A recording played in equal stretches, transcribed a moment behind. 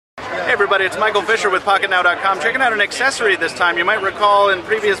Hey everybody, it's Michael Fisher with PocketNow.com. Checking out an accessory this time. You might recall in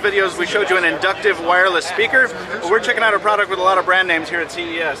previous videos we showed you an inductive wireless speaker. Well, we're checking out a product with a lot of brand names here at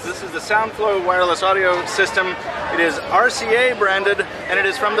CES. This is the Soundflow wireless audio system. It is RCA branded and it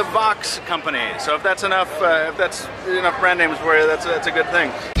is from the Vox company. So if that's enough brand names for you, that's a good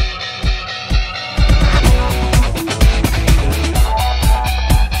thing.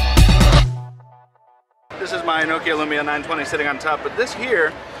 This is my Nokia Lumia 920 sitting on top, but this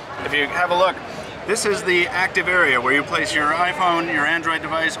here, if you have a look, this is the active area where you place your iPhone, your Android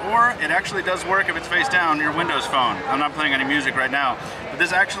device, or it actually does work if it's face down, your Windows phone. I'm not playing any music right now, but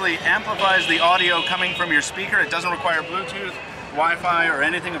this actually amplifies the audio coming from your speaker. It doesn't require Bluetooth, Wi-Fi, or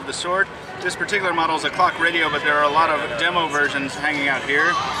anything of the sort. This particular model is a clock radio, but there are a lot of demo versions hanging out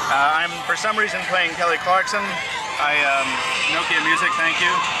here. I'm, for some reason, playing Kelly Clarkson. Nokia Music, thank you.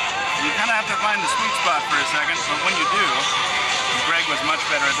 You kind of have to find the sweet spot for a second, but when you do, Greg was much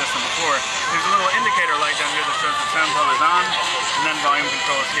better at this than before. There's a little indicator light down here that shows that Soundflow is on, and then volume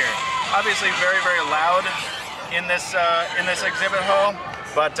control is here. Obviously very, very loud in this exhibit hall,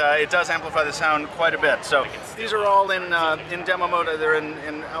 but it does amplify the sound quite a bit. So these are all in demo mode. They're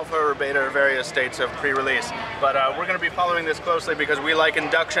in alpha or beta or various states of pre-release. But we're going to be following this closely because we like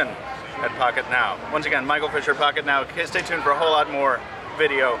induction at Pocket Now. Once again, Michael Fisher, Pocket Now. Stay tuned for a whole lot more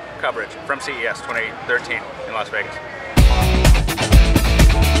video coverage from CES 2013 in Las Vegas.